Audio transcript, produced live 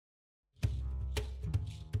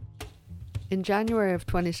In January of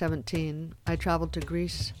 2017, I traveled to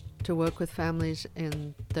Greece to work with families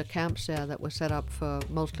in the camps there that were set up for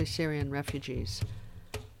mostly Syrian refugees.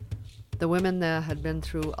 The women there had been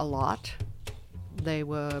through a lot. They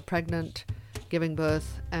were pregnant, giving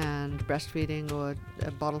birth, and breastfeeding or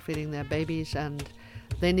bottle feeding their babies, and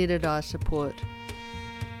they needed our support.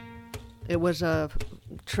 It was a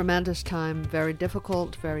tremendous time, very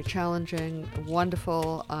difficult, very challenging,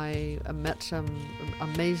 wonderful. I met some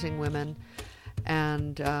amazing women,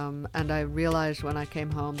 and I realized when I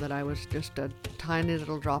came home that I was just a tiny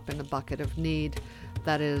little drop in the bucket of need.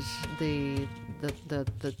 That is the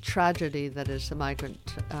tragedy that is the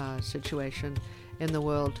migrant situation in the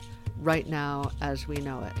world right now as we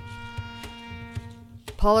know it.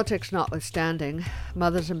 Politics notwithstanding,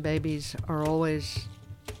 mothers and babies are always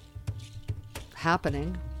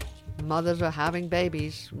happening. Mothers are having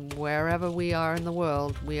babies wherever we are in the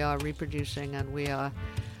world. We are reproducing and we are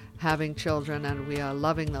having children and we are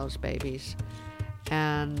loving those babies.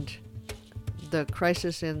 And the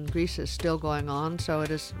crisis in Greece is still going on, so it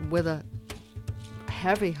is with a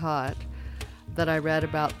heavy heart that I read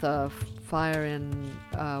about the fire in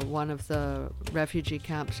one of the refugee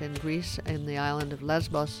camps in Greece in the island of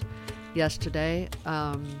Lesbos yesterday.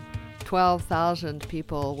 12,000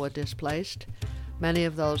 people were displaced. Many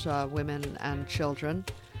of those are women and children.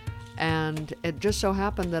 And it just so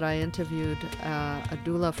happened that I interviewed a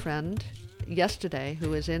doula friend yesterday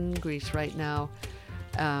who is in Greece right now,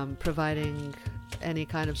 providing any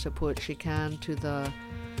kind of support she can to the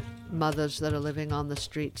mothers that are living on the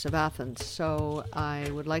streets of Athens. So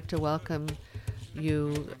I would like to welcome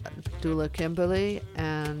you, doula Kimberly,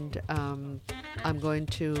 and I'm going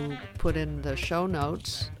to put in the show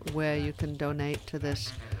notes where you can donate to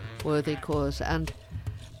this worthy cause. And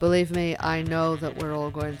believe me, I know that we're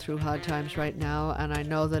all going through hard times right now, and I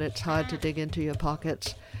know that it's hard to dig into your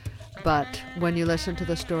pockets, but when you listen to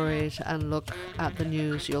the stories and look at the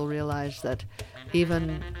news, you'll realize that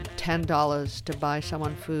even $10 to buy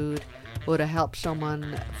someone food, or to help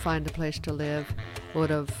someone find a place to live, or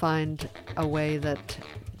to find a way that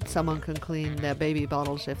someone can clean their baby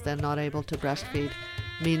bottles if they're not able to breastfeed,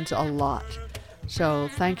 means a lot. So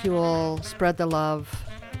thank you all. Spread the love.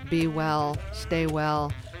 Be well. Stay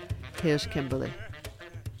well. Here's Kimberly.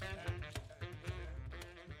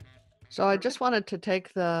 So I just wanted to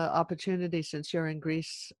take the opportunity, since you're in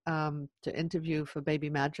Greece, to interview for Baby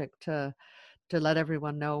Magic to let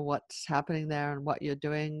everyone know what's happening there and what you're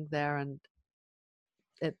doing there. And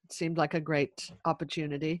it seemed like a great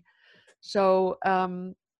opportunity. So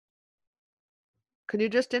can you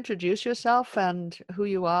just introduce yourself and who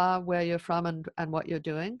you are, where you're from, and what you're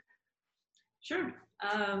doing? Sure.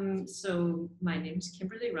 So my name is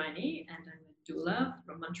Kimberly Riney, and I'm a doula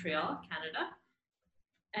from Montreal, Canada.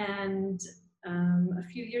 And a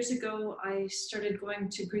few years ago, I started going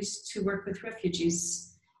to Greece to work with refugees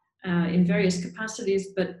in various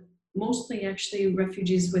capacities, but mostly actually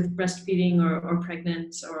refugees with breastfeeding or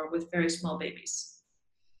pregnant or with very small babies.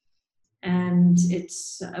 And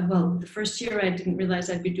it's, well, the first year I didn't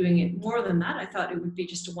realize I'd be doing it more than that. I thought it would be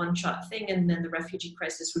just a one-shot thing and then the refugee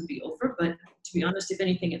crisis would be over. But to be honest, if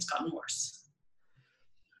anything, it's gotten worse.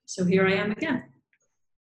 So here I am again.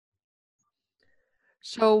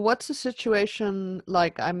 So what's the situation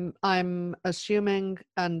like? I'm assuming,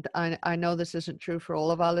 and I know this isn't true for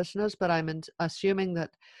all of our listeners, but I'm assuming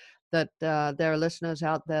that there are listeners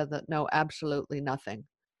out there that know absolutely nothing.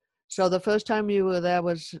 So the first time you were there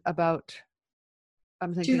was about,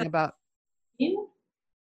 I'm thinking about.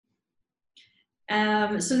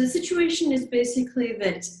 So the situation is basically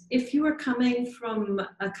that if you are coming from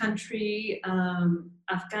a country,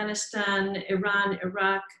 Afghanistan, Iran,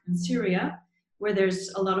 Iraq, and Syria, where there's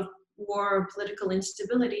a lot of war, political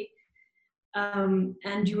instability,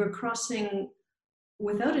 and you are crossing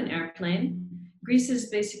without an airplane, Greece is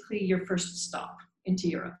basically your first stop into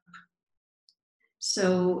Europe.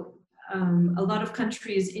 So a lot of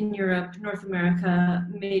countries in Europe, North America,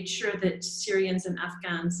 made sure that Syrians and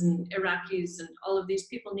Afghans and Iraqis and all of these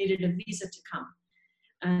people needed a visa to come.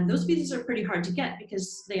 And those visas are pretty hard to get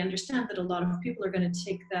because they understand that a lot of people are going to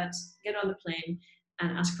take that, get on the plane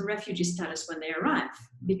and ask for refugee status when they arrive,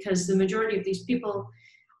 because the majority of these people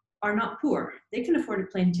are not poor. They can afford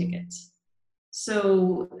a plane ticket.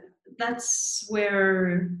 So that's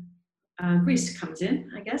where Greece comes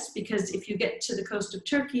in, I guess, because if you get to the coast of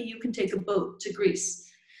Turkey, you can take a boat to Greece,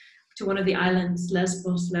 to one of the islands,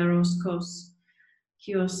 Lesbos, Leros, Kos,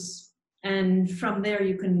 Chios, and from there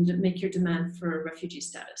you can make your demand for refugee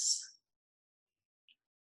status.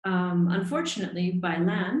 Unfortunately, by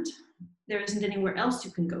land, there isn't anywhere else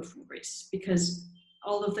you can go from Greece, because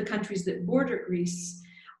all of the countries that border Greece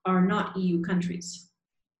are not EU countries.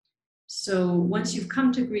 So once you've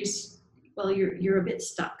come to Greece, well, you're a bit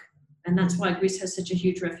stuck. And that's why Greece has such a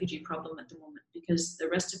huge refugee problem at the moment, because the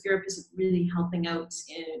rest of Europe isn't really helping out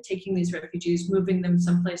in taking these refugees, moving them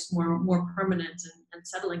someplace more permanent and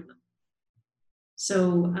settling them.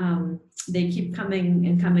 So they keep coming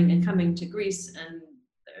and coming and coming to Greece, and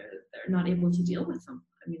they're not able to deal with them.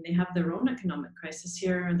 I mean, they have their own economic crisis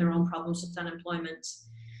here and their own problems with unemployment.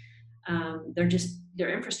 Their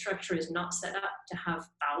infrastructure is not set up to have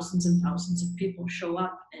thousands and thousands of people show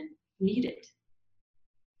up and need it.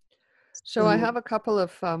 So I have a couple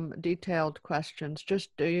of detailed questions. Just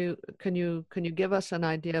can you give us an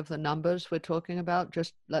idea of the numbers we're talking about?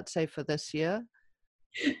 Just let's say for this year.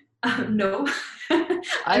 No.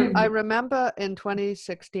 I remember in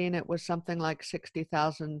 2016 it was something like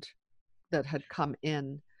 60,000 that had come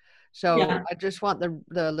in. So yeah. I just want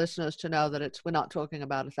the listeners to know that we're not talking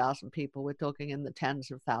about 1,000 people. We're talking in the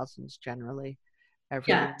tens of thousands generally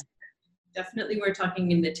every year. Definitely we're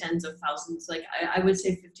talking in the tens of thousands. Like I would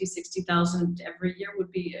say 50, 60,000 every year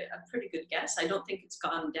would be a pretty good guess. I don't think it's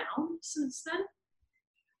gone down since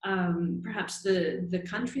then. Perhaps the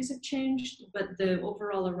countries have changed, but the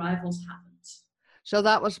overall arrivals haven't. So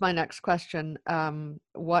that was my next question.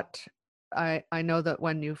 I know that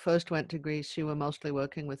when you first went to Greece, you were mostly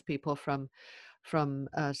working with people from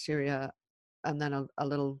Syria, and then a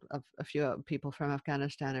few people from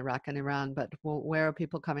Afghanistan, Iraq, and Iran. But where are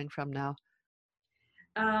people coming from now?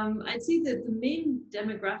 I'd say that the main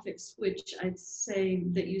demographic switch I'd say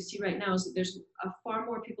that you see right now is that there's far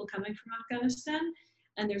more people coming from Afghanistan,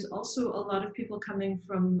 and there's also a lot of people coming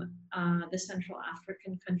from the Central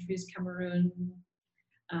African countries, Cameroon,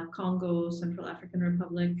 Congo, Central African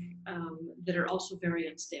Republic, that are also very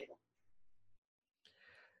unstable.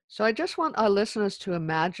 So I just want our listeners to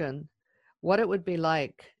imagine what it would be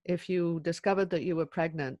like if you discovered that you were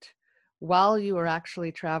pregnant while you were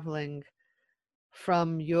actually traveling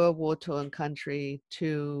from your war-torn country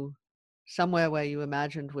to somewhere where you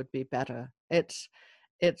imagined would be better. It's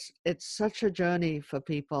such a journey for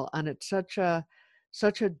people, and it's such a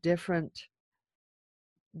different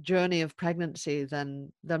journey of pregnancy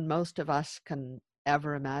than most of us can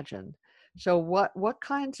ever imagine. So what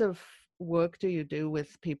kinds of work do you do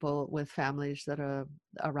with people, with families that are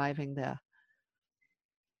arriving there?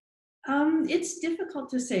 It's difficult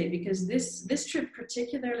to say, because this trip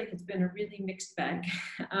particularly has been a really mixed bag.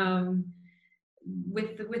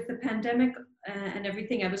 With the pandemic and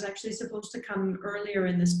everything, I was actually supposed to come earlier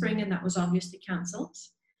in the spring, and that was obviously canceled.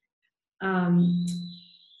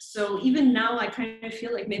 So even now, I kind of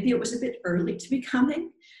feel like maybe it was a bit early to be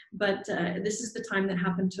coming, but this is the time that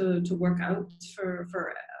happened to work out for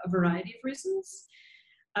a variety of reasons.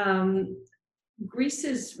 Greece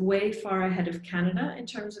is way far ahead of Canada in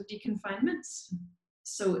terms of deconfinements.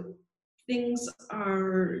 So things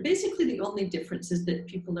are basically, the only difference is that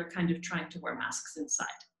people are kind of trying to wear masks inside.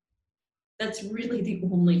 That's really the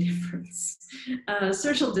only difference.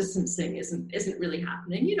 Social distancing isn't really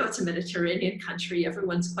happening. You know, it's a Mediterranean country.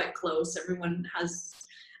 Everyone's quite close. Everyone has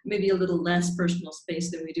maybe a little less personal space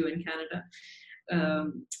than we do in Canada.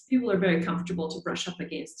 People are very comfortable to brush up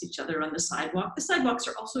against each other on the sidewalk. The sidewalks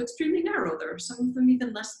are also extremely narrow. There are some of them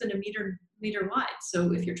even less than a meter wide.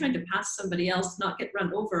 So if you're trying to pass somebody else, not get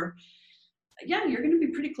run over, yeah, you're going to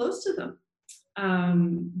be pretty close to them.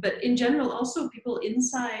 But in general, also people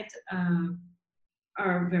inside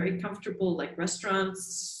are very comfortable, like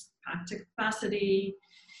restaurants, packed to capacity.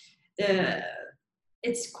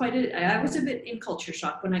 It's I was a bit in culture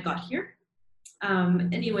shock when I got here.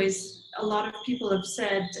 Anyways, a lot of people have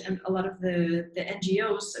said, and a lot of the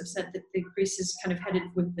NGOs have said, that Greece is kind of headed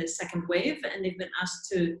with the second wave, and they've been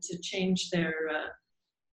asked to change their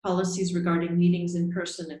policies regarding meetings in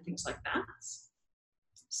person and things like that.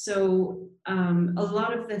 So a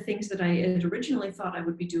lot of the things that I had originally thought I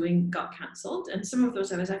would be doing got cancelled, and some of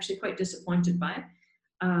those I was actually quite disappointed by.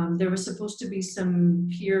 There was supposed to be some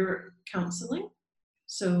peer counseling.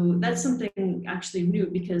 So that's something actually new,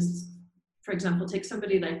 because, for example, take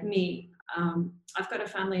somebody like me. I've got a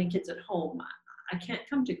family and kids at home. I can't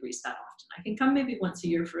come to Greece that often. I can come maybe once a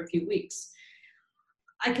year for a few weeks.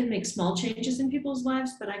 I can make small changes in people's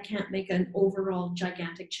lives, but I can't make an overall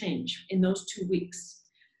gigantic change in those 2 weeks.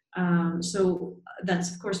 So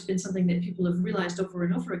that's, of course, been something that people have realized over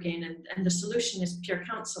and over again. And the solution is peer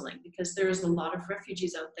counseling, because there is a lot of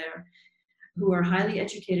refugees out there who are highly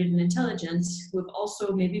educated and intelligent, who have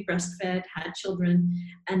also maybe breastfed, had children,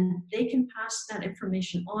 and they can pass that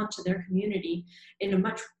information on to their community in a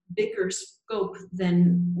much bigger scope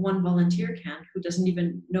than one volunteer can, who doesn't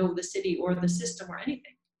even know the city or the system or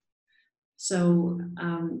anything. So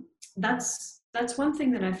that's that's one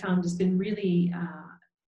thing that I found has been really,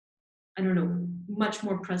 I don't know, much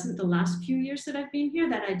more present the last few years that I've been here.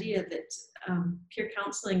 That idea that peer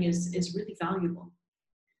counseling is really valuable.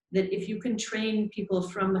 That if you can train people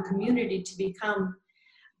from the community to become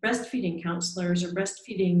breastfeeding counselors or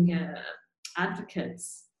breastfeeding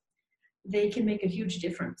advocates, they can make a huge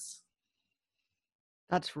difference.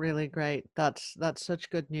 That's really great. That's such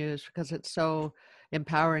good news because it's so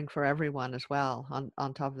empowering for everyone as well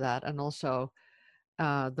on top of that. And also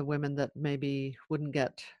the women that maybe wouldn't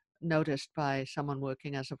get noticed by someone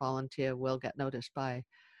working as a volunteer will get noticed by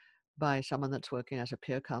someone that's working as a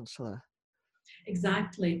peer counselor.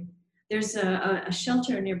 Exactly. There's a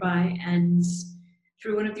shelter nearby, and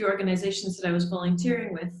through one of the organizations that I was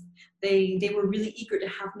volunteering with, they were really eager to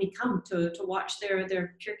have me come to watch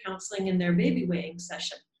their peer counseling and their baby weighing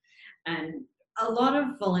session. And a lot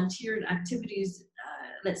of volunteer activities,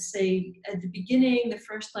 let's say at the beginning, the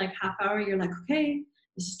first like half hour, you're like, okay,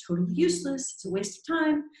 this is totally useless. It's a waste of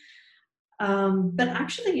time. But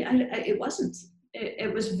actually, it wasn't.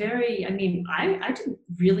 It was very, I mean, I didn't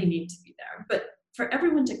really need to be there, but for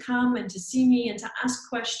everyone to come and to see me and to ask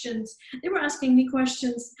questions, they were asking me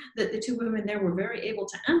questions that the two women there were very able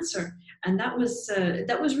to answer. And that was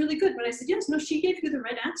really good. When I said, yes, no, she gave you the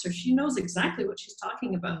right answer. She knows exactly what she's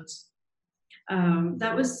talking about.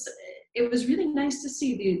 It was really nice to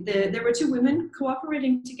see. There were two women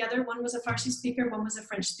cooperating together. One was a Farsi speaker, one was a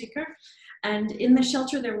French speaker. And in the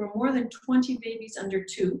shelter, there were more than 20 babies under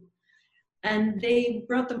 2. And they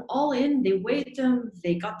brought them all in, they weighed them,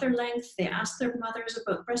 they got their length, they asked their mothers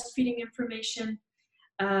about breastfeeding information.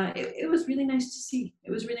 It was really nice to see. It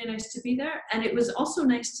was really nice to be there. And it was also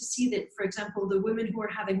nice to see that, for example, the women who were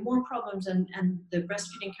having more problems and the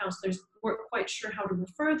breastfeeding counselors weren't quite sure how to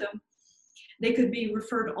refer them, they could be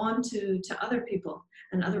referred on to other people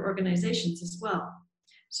and other organizations as well.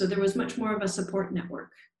 So there was much more of a support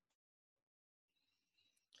network.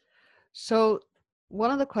 So one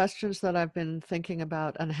of the questions that I've been thinking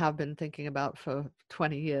about and have been thinking about for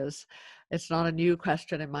 20 years, it's not a new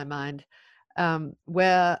question in my mind, and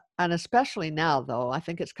especially now, though, I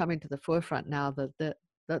think it's coming to the forefront now that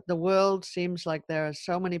the world seems like there are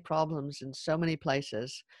so many problems in so many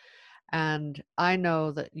places. And I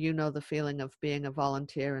know that you know the feeling of being a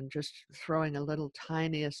volunteer and just throwing a little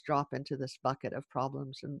tiniest drop into this bucket of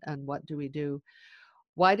problems. And what do we do?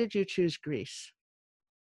 Why did you choose Greece?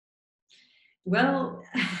 Well,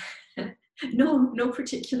 no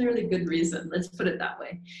particularly good reason. Let's put it that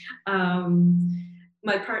way.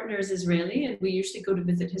 My partner is Israeli, and we usually go to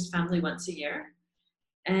visit his family once a year.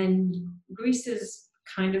 And Greece is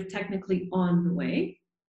kind of technically on the way.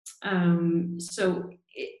 So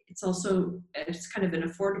it's kind of an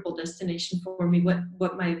affordable destination for me.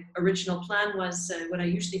 What my original plan was, what I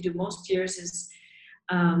usually do most years is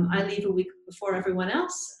I leave a week before everyone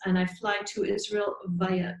else, and I fly to Israel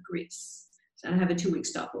via Greece. So I have a 2-week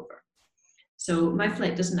stopover. So my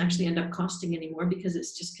flight doesn't actually end up costing anymore because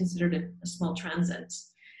it's just considered a small transit,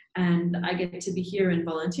 and I get to be here and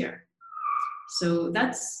volunteer. So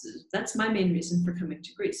that's my main reason for coming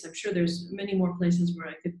to Greece. I'm sure there's many more places where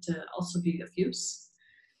I could also be of use,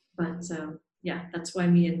 but yeah, that's why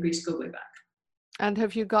me and Greece go way back. And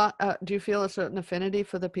have you do you feel a certain affinity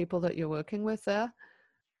for the people that you're working with there?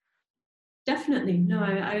 Definitely. No,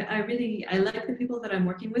 I like the people that I'm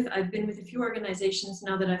working with. I've been with a few organizations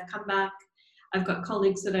now that I've come back. I've got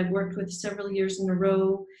colleagues that I've worked with several years in a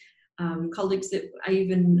row, colleagues that I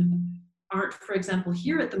even aren't, for example,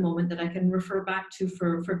 here at the moment that I can refer back to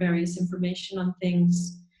for various information on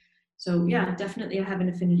things. So yeah, definitely I have an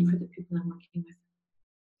affinity for the people I'm working with.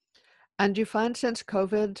 And do you find since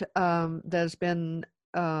COVID, there's been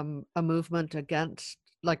a movement against,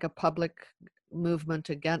 like a public movement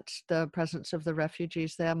against the presence of the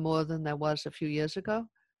refugees there more than there was a few years ago?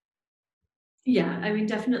 Yeah, I mean,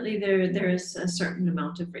 definitely there is a certain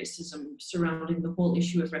amount of racism surrounding the whole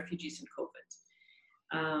issue of refugees and COVID.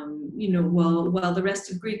 While the rest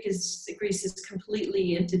of Greece is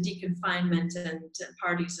completely into deconfinement and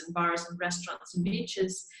parties and bars and restaurants and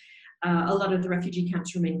beaches, a lot of the refugee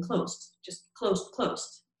camps remain closed, just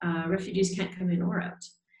closed. Refugees can't come in or out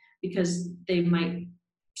because they might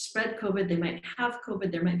spread COVID, they might have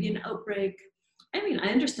COVID, there might be an outbreak. I mean, I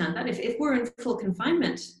understand that. If we're in full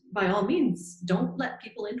confinement, by all means, don't let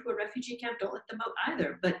people into a refugee camp, don't let them out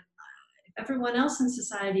either. But if everyone else in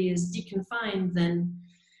society is deconfined, then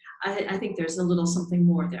I think there's a little something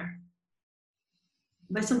more there.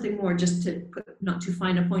 By something more, just to not too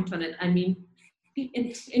fine a point on it, I mean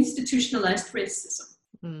institutionalized racism.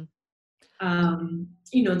 Mm.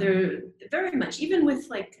 They're very much, even with,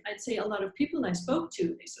 like, I'd say a lot of people I spoke to,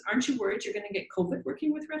 they said, aren't you worried you're going to get COVID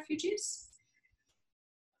working with refugees?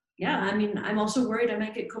 yeah, I mean, I'm also worried I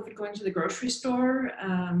might get COVID going to the grocery store,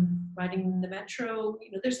 riding the metro.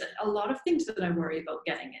 You know, there's a lot of things that I worry about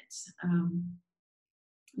getting it.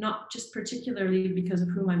 Not just particularly because of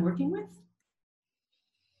whom I'm working with.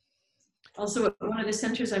 Also, at one of the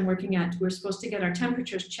centers I'm working at, we're supposed to get our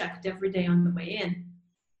temperatures checked every day on the way in,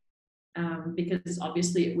 because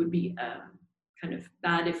obviously it would be kind of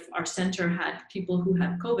bad if our center had people who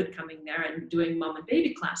had COVID coming there and doing mom and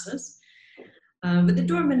baby classes. But the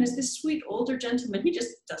doorman is this sweet older gentleman. He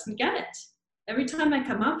just doesn't get it. Every time I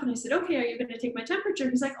come up and I said, okay, are you going to take my temperature?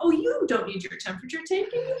 He's like, oh, you don't need your temperature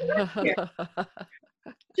taken.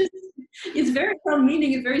 It's very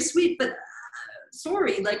well-meaning and very sweet, but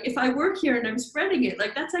sorry, like if I work here and I'm spreading it,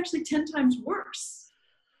 like that's actually 10 times worse.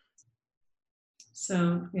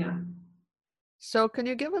 So, yeah. So can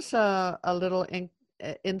you give us a little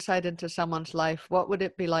insight into someone's life? What would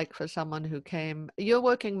it be like for someone who came? You're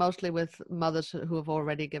working mostly with mothers who have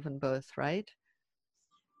already given birth, right?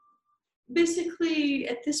 Basically,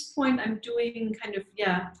 at this point, I'm doing kind of,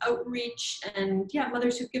 outreach and,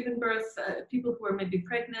 mothers who've given birth, people who are maybe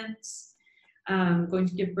pregnant, going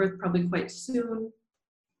to give birth probably quite soon.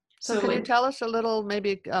 So can you tell us a little,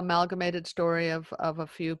 maybe amalgamated story of a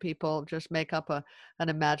few people, just make up an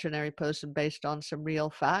imaginary person based on some real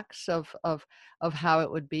facts of how it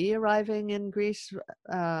would be arriving in Greece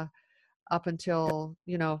up until,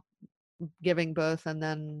 you know, giving birth and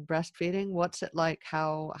then breastfeeding? What's it like?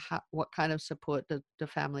 What kind of support do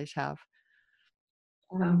families have?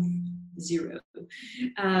 Zero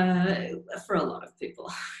for a lot of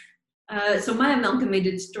people. So my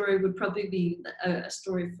amalgamated story would probably be a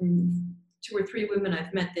story from 2 or 3 women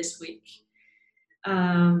I've met this week,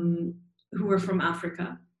 who are from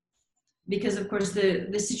Africa. Because of course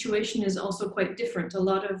the situation is also quite different. A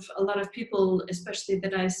lot of people, especially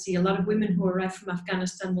that I see, a lot of women who arrive from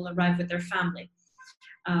Afghanistan will arrive with their family,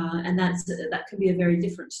 and that can be a very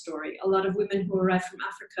different story. A lot of women who arrive from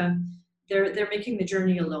Africa, they're making the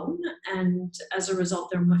journey alone, and as a result,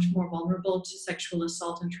 they're much more vulnerable to sexual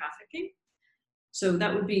assault and trafficking. So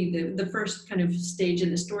that would be the first kind of stage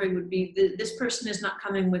in the story. Would be this person is not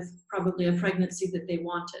coming with probably a pregnancy that they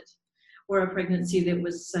wanted, or a pregnancy that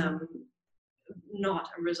was not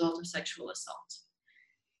a result of sexual assault.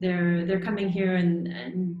 They're coming here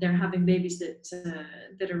and they're having babies that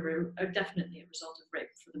are definitely a result of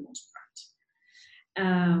rape for the most part.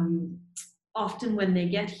 Often when they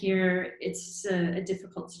get here, it's a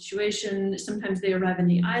difficult situation. Sometimes they arrive in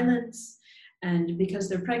the islands, and because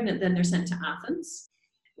they're pregnant, then they're sent to Athens.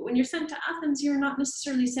 But when you're sent to Athens, you're not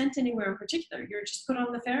necessarily sent anywhere in particular. You're just put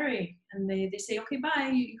on the ferry, and they say, okay,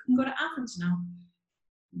 bye, you can go to Athens now.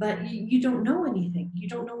 But you don't know anything. You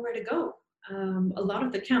don't know where to go. A lot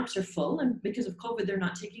of the camps are full, and because of COVID, they're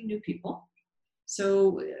not taking new people.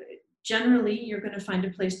 So generally, you're going to find a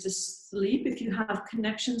place to sleep. If you have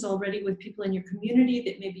connections already with people in your community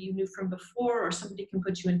that maybe you knew from before, or somebody can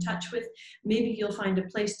put you in touch with, maybe you'll find a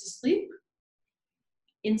place to sleep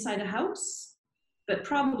inside a house, but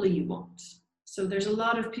probably you won't. So there's a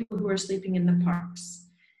lot of people who are sleeping in the parks.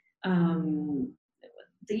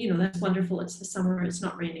 That's wonderful. It's the summer. It's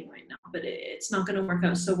not raining right now, but it's not going to work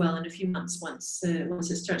out so well in a few months once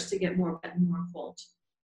it starts to get more wet and more cold.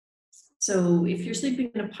 So if you're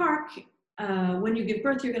sleeping in a park, when you give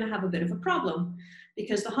birth, you're going to have a bit of a problem,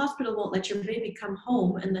 because the hospital won't let your baby come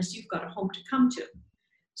home unless you've got a home to come to.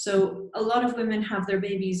 So a lot of women have their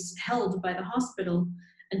babies held by the hospital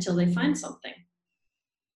until they find something.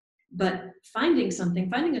 But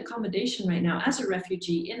finding accommodation right now as a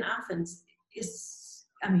refugee in Athens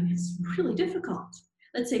it's really difficult.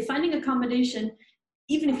 Let's say finding accommodation,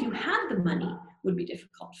 even if you had the money, would be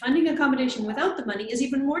difficult. Finding accommodation without the money is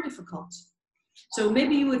even more difficult. So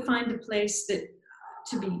maybe you would find a place that,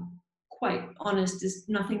 to be quite honest, is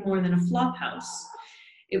nothing more than a flop house.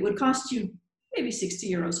 It would cost you maybe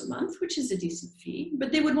 60 euros a month, which is a decent fee,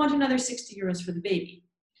 but they would want another 60 euros for the baby.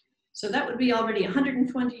 So that would be already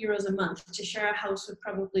 120 euros a month to share a house with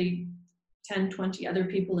probably 10, 20 other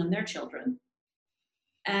people and their children.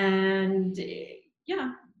 And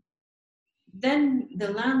then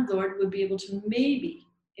the landlord would be able to, maybe,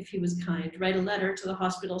 if he was kind, write a letter to the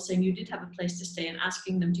hospital saying you did have a place to stay and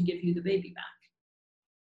asking them to give you the baby back.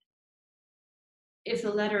 If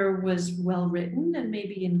the letter was well written and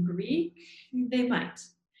maybe in Greek, they might.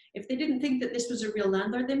 If they didn't think that this was a real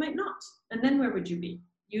landlord, they might not. And then where would you be?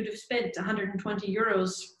 You'd have spent 120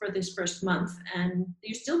 euros for this first month and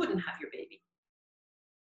you still wouldn't have your baby.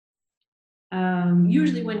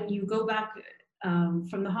 Usually when you go back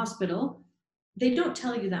from the hospital, they don't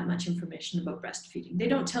tell you that much information about breastfeeding. They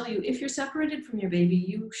don't tell you if you're separated from your baby,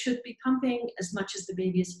 you should be pumping as much as the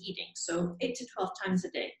baby is eating. So 8 to 12 times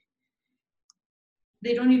a day.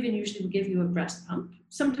 They don't even usually give you a breast pump.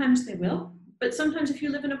 Sometimes they will, but sometimes if you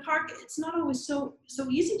live in a park, it's not always so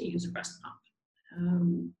easy to use a breast pump.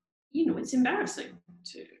 It's embarrassing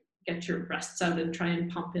to get your breasts out and try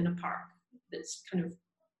and pump in a park that's kind of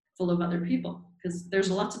full of other people, because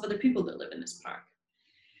there's lots of other people that live in this park.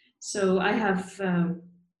 So I have,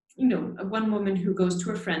 one woman who goes to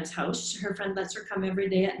her friend's house. Her friend lets her come every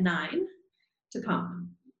day at 9 to pump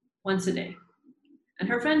once a day. And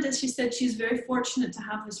her friend, as she said, she's very fortunate to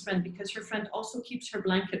have this friend because her friend also keeps her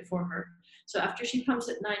blanket for her. So after she pumps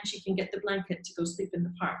at 9, she can get the blanket to go sleep in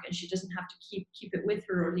the park, and she doesn't have to keep it with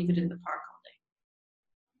her or leave it in the park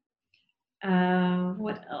all day.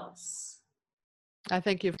 What else? I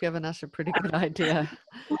think you've given us a pretty good idea.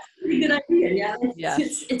 Pretty good idea, yeah.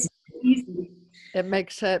 Yes. It's easy.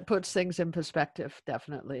 It puts things in perspective,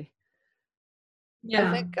 definitely.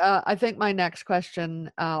 Yeah. I think my next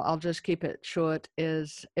question, I'll just keep it short,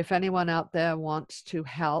 is if anyone out there wants to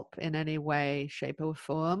help in any way, shape, or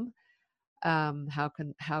form, how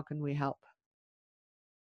can we help?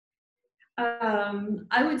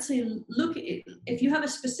 I would say, look, if you have a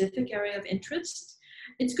specific area of interest,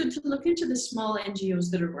 it's good to look into the small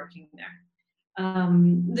NGOs that are working there.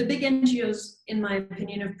 The big NGOs, in my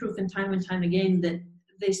opinion, have proven time and time again that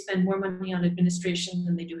they spend more money on administration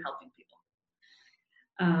than they do helping people.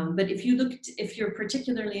 But if you're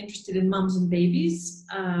particularly interested in moms and babies,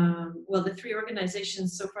 the 3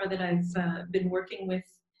 organizations so far that I've been working with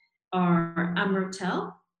are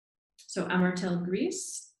Amortel, so Amortel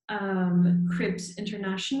Greece, Cribs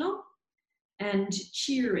International, and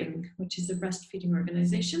Cheering, which is a breastfeeding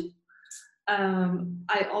organization.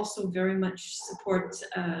 I also very much support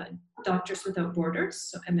Doctors Without Borders,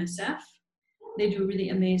 so MSF. They do really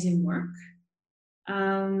amazing work.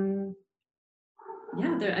 There's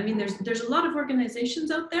a lot of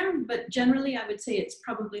organizations out there, but generally I would say it's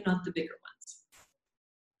probably not the bigger ones.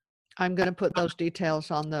 I'm going to put those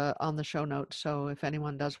details on the show notes, so if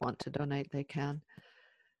anyone does want to donate, they can.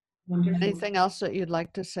 Wonderful. Anything else that you'd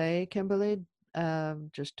like to say, Kimberly?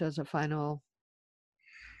 Just as a final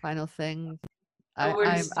thing.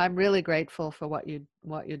 I'm really grateful for what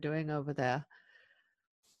you're doing over there.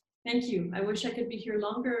 Thank you. I wish I could be here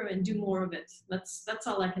longer and do more of it. That's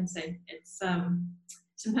all I can say. It's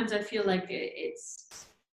sometimes I feel like it's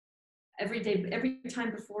every day, every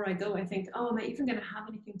time before I go, I think, oh, am I even going to have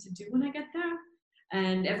anything to do when I get there?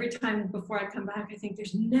 And every time before I come back, I think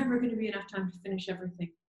there's never going to be enough time to finish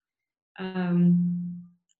everything.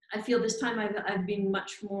 I feel this time I've been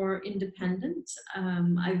much more independent.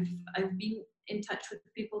 I've been in touch with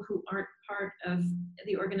people who aren't part of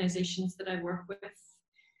the organizations that I work with.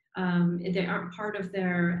 They aren't part of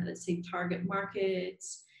their, let's say, target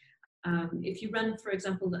markets. If you run, for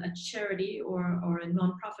example, a charity or a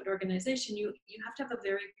nonprofit organization, you have to have a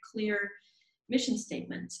very clear mission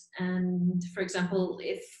statement. And for example,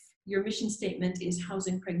 if your mission statement is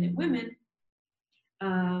housing pregnant women,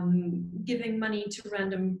 giving money to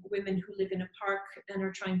random women who live in a park and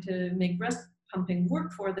are trying to make breast pumping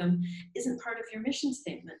work for them isn't part of your mission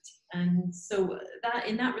statement. And so that,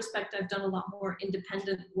 in that respect, I've done a lot more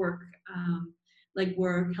independent work,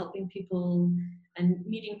 helping people and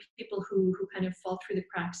meeting people who kind of fall through the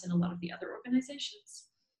cracks in a lot of the other organizations.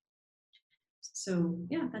 So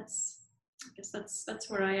yeah, I guess that's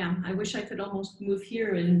where I am. I wish I could almost move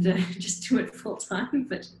here and just do it full time,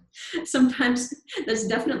 but sometimes that's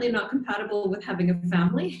definitely not compatible with having a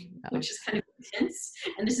family, which is kind of intense.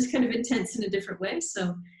 And this is kind of intense in a different way.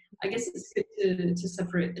 So I guess it's good to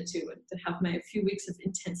separate the two and to have my few weeks of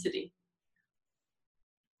intensity.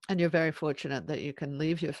 And you're very fortunate that you can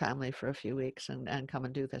leave your family for a few weeks and come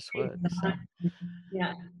and do this work. So.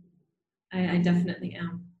 Yeah, I definitely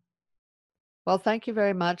am. Well, thank you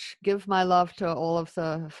very much. Give my love to all of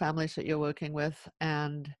the families that you're working with,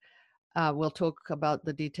 and we'll talk about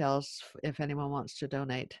the details if anyone wants to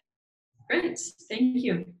donate. Great. Thank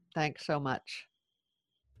you. Thanks so much.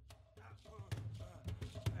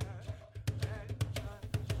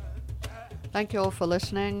 Thank you all for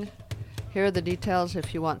listening. Here are the details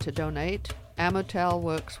if you want to donate. Amortel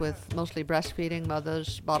works with mostly breastfeeding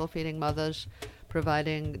mothers, bottle feeding mothers,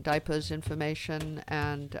 providing diapers information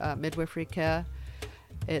and midwifery care.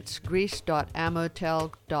 It's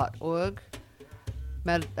greece.amortel.org.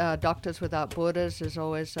 Doctors Without Borders is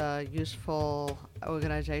always a useful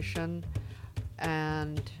organization.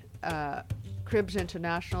 And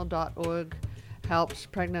cribsinternational.org helps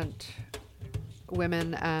pregnant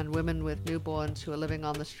women and women with newborns who are living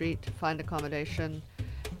on the street to find accommodation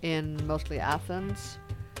in mostly Athens.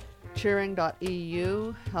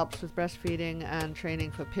 Cheering.eu helps with breastfeeding and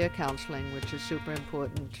training for peer counseling, which is super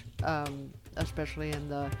important, especially in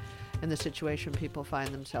the in the situation people find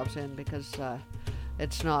themselves in, because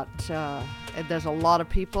it's not, there's a lot of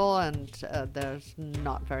people, and there's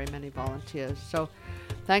not very many volunteers. So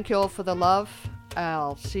thank you all for the love.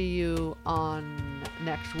 I'll see you on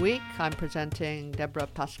next week. I'm presenting Deborah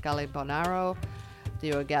Pascali Bonaro,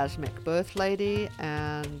 the Orgasmic Birth Lady,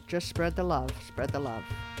 and just spread the love, spread the love.